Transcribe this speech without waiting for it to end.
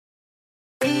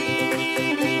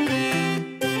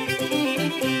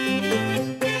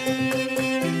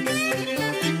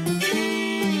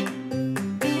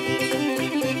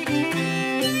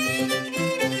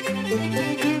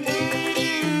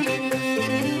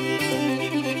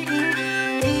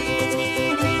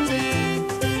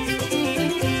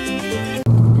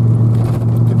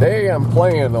I'm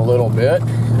playing a little bit.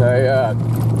 I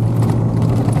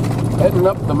heading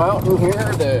up the mountain here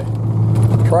to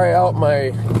try out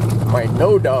my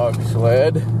no-dog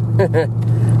sled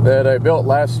that I built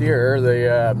last year.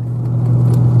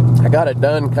 I got it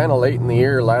done kind of late in the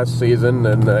year last season,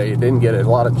 and I didn't get a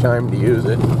lot of time to use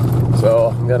it.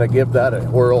 So I'm gonna give that a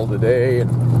whirl today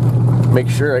and make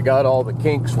sure I got all the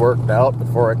kinks worked out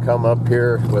before I come up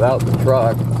here without the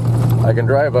truck. I can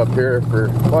drive up here for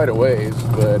quite a ways,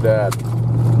 but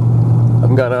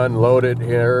I'm gonna unload it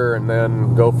here and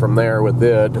then go from there with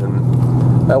it,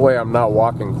 and that way I'm not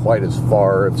walking quite as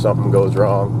far if something goes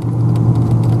wrong.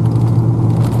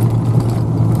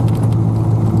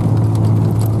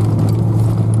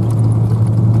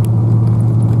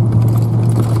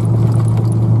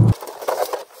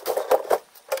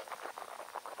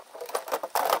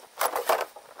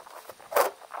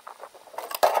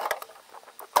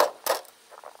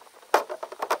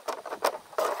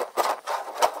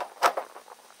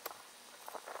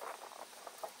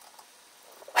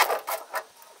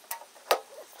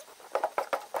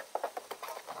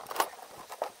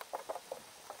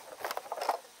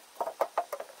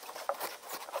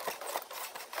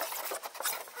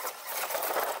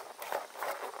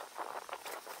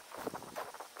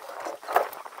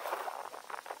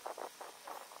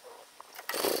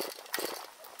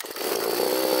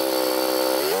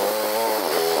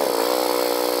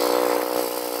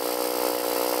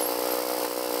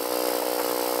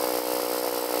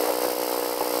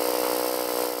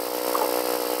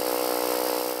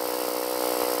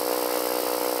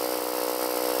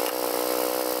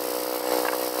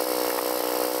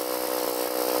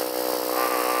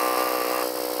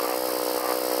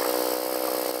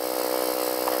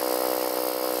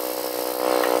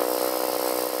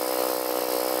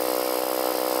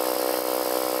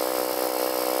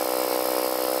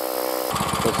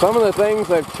 So some of the things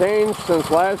I've changed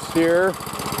since last year,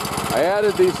 I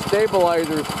added these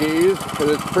stabilizer skis because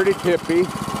it's pretty tippy.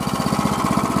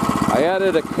 I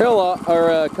added a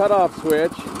cutoff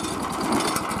switch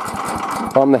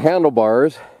on the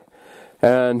handlebars,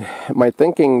 and my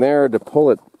thinking there to pull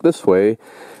it this way,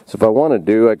 so if I wanted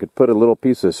to, I could put a little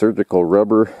piece of surgical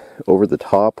rubber over the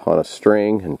top on a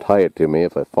string and tie it to me.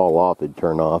 If I fall off, it'd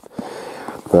turn off.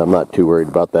 But I'm not too worried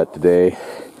about that today.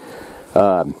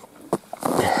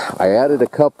 I added a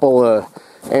couple of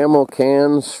ammo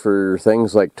cans for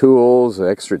things like tools,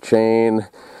 extra chain,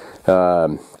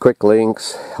 quick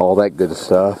links, all that good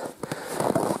stuff.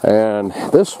 And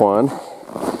this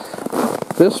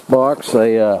box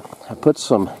I put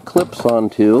some clips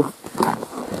onto,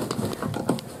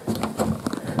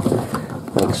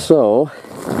 like so,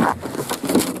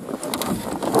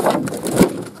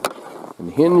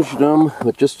 and hinged them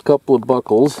with just a couple of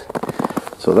buckles,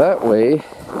 so that way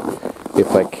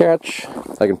if I catch,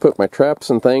 I can put my traps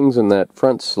and things in that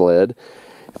front sled.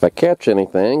 If I catch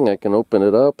anything, I can open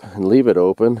it up and leave it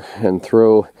open and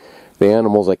throw the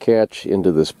animals I catch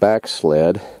into this back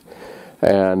sled.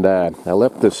 And I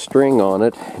left this string on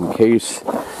it in case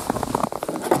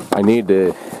I need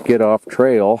to get off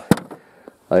trail.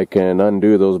 I can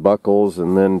undo those buckles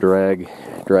and then drag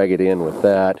it in with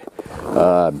that.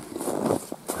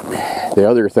 The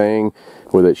other thing,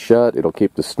 with it shut, it'll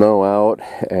keep the snow out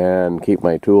and keep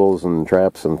my tools and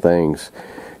traps and things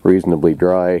reasonably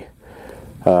dry.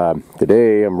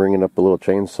 Today I'm bringing up a little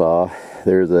chainsaw.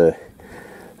 There's a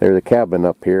cabin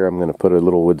up here I'm going to put a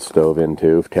little wood stove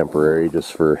into, temporary,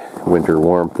 just for winter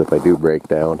warmth if I do break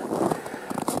down.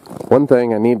 One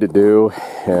thing I need to do,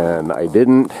 and I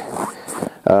didn't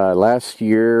last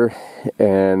year,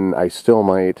 and I still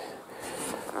might,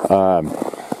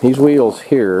 these wheels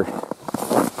here,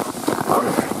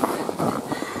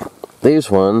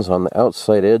 these ones on the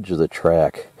outside edge of the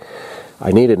track,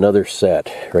 I need another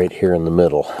set right here in the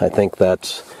middle. I think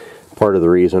that's part of the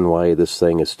reason why this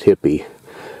thing is tippy.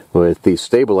 With these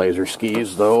stabilizer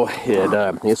skis though,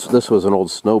 this was an old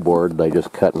snowboard that I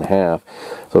just cut in half,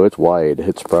 so it's wide.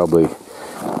 It's probably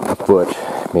a foot,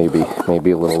 maybe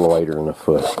a little wider than a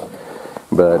foot.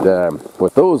 But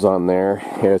with those on there,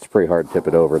 yeah, it's pretty hard to tip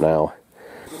it over now.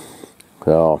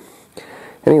 So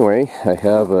anyway, I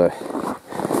have a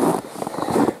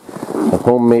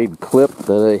homemade clip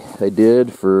that I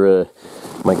did for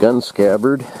my gun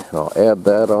scabbard. I'll add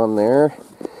that on there.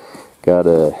 Got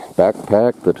a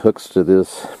backpack that hooks to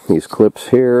these clips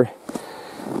here,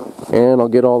 and I'll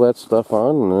get all that stuff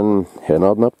on and then head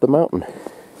on up the mountain.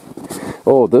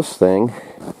 Oh, this thing,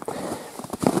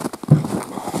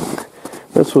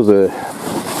 this was a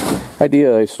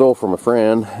idea I stole from a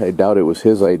friend. I doubt it was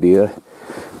his idea,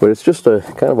 but it's just a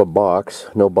kind of a box,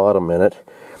 no bottom in it.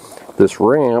 this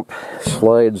ramp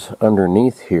slides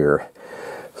underneath here.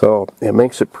 So it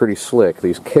makes it pretty slick.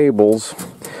 These cables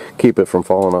keep it from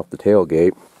falling off the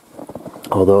tailgate.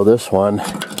 Although this one,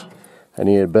 I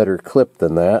need a better clip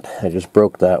than that. I just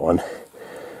broke that one.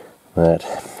 But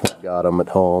I got them at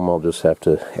home. I'll just have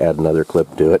to add another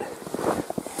clip to it.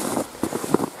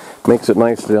 Makes it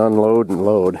nice to unload and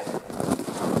load.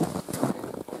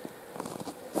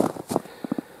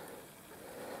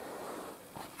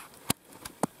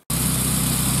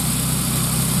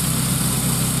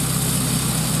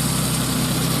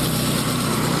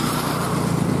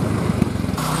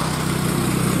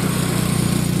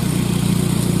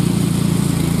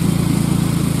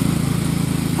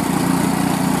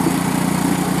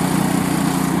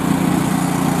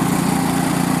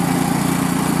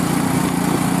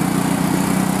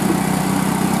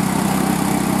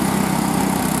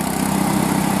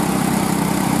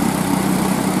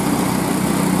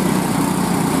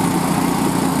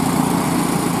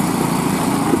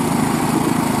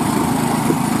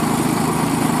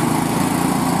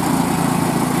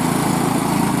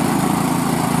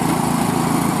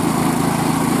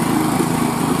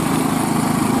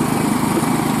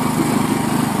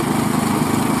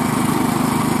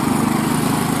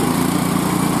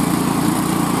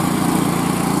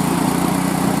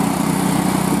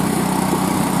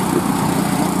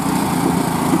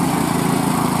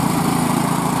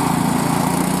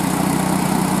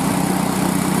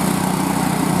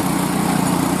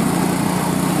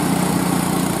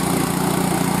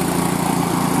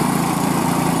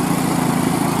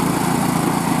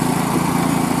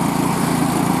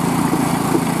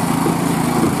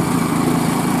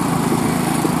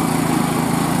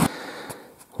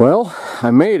 Well,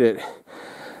 I made it.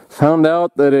 Found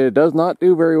out that it does not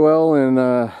do very well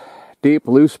in deep,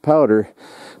 loose powder.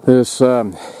 This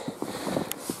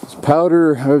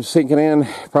powder I was sinking in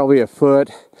probably a foot.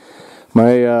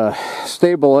 My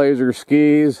stabilizer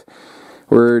skis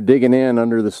were digging in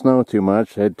under the snow too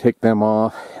much. I'd take them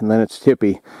off, and then it's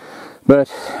tippy.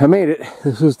 But I made it.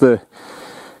 This is the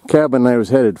cabin I was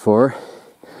headed for.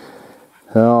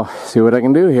 I'll see what I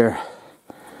can do here.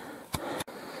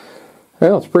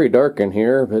 Well, it's pretty dark in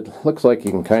here, but looks like you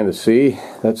can kind of see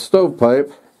that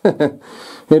stovepipe.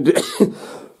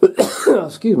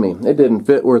 Excuse me, it didn't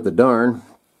fit worth a darn.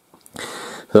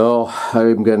 So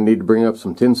I'm going to need to bring up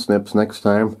some tin snips next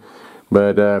time.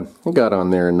 But I got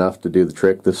on there enough to do the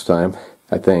trick this time,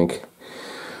 I think.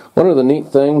 One of the neat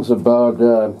things about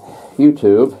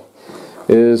YouTube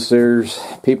is there's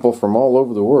people from all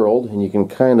over the world, and you can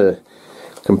kind of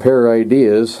compare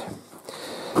ideas.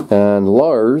 And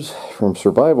Lars from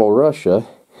Survival Russia,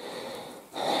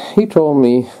 he told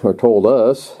me, or told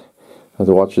us,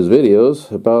 to watch his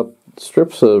videos about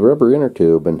strips of rubber inner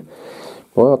tube, and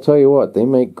well, I'll tell you what, they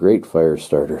make great fire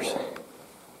starters.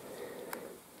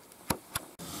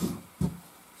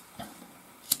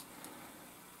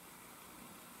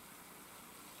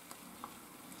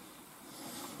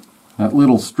 That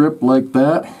little strip like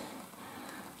that,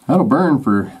 that'll burn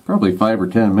for probably 5 or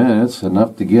 10 minutes,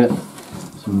 enough to get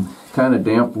some kind of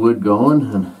damp wood going,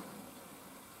 and it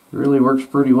really works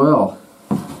pretty well.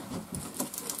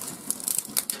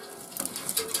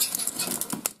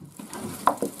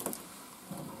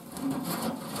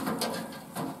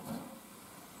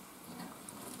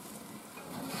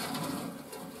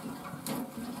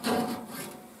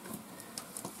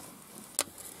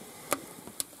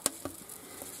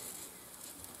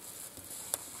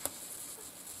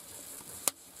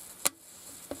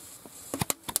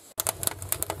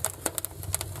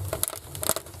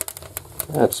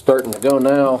 That's starting to go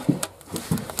now.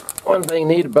 One thing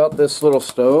neat about this little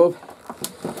stove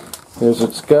is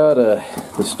it's got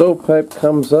the stovepipe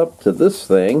comes up to this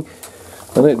thing,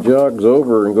 then it jogs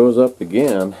over and goes up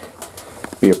again.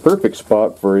 Be a perfect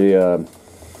spot for a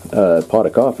pot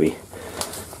of coffee.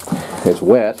 It's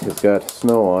wet, it's got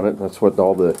snow on it. That's what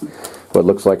what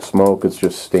looks like smoke, it's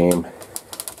just steam.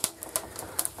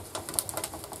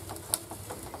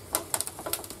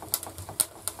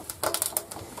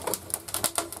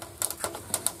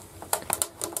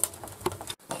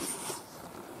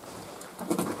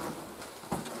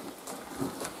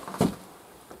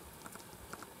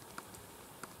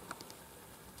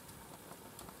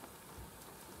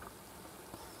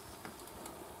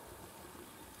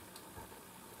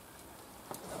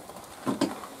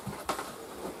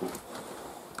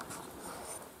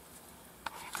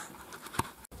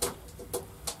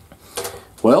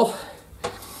 Well,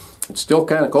 it's still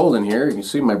kind of cold in here. You can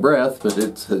see my breath, but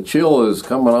the chill is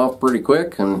coming off pretty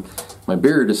quick, and my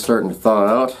beard is starting to thaw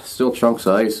out. Still chunks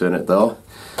of ice in it, though.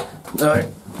 Alright,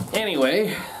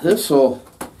 anyway, this will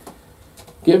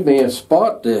give me a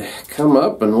spot to come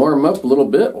up and warm up a little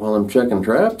bit while I'm checking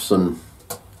traps and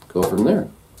go from there.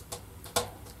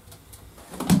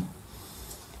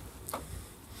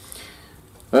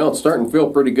 Well, it's starting to feel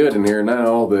pretty good in here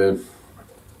now.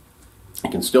 I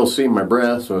can still see my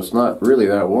breath, so it's not really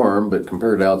that warm, but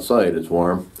compared to outside, it's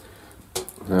warm.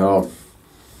 Now,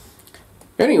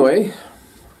 anyway,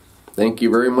 thank you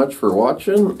very much for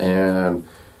watching, and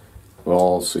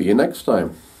we'll see you next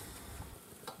time.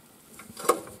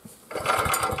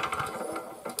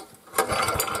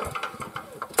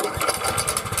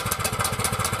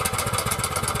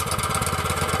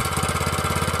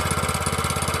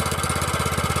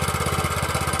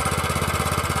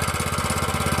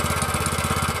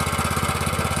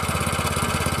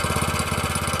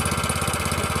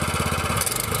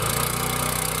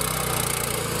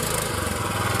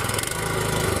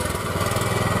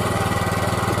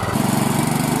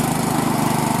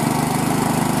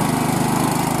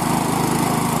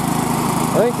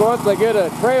 I think once I get a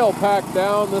trail packed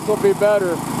down, this will be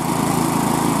better.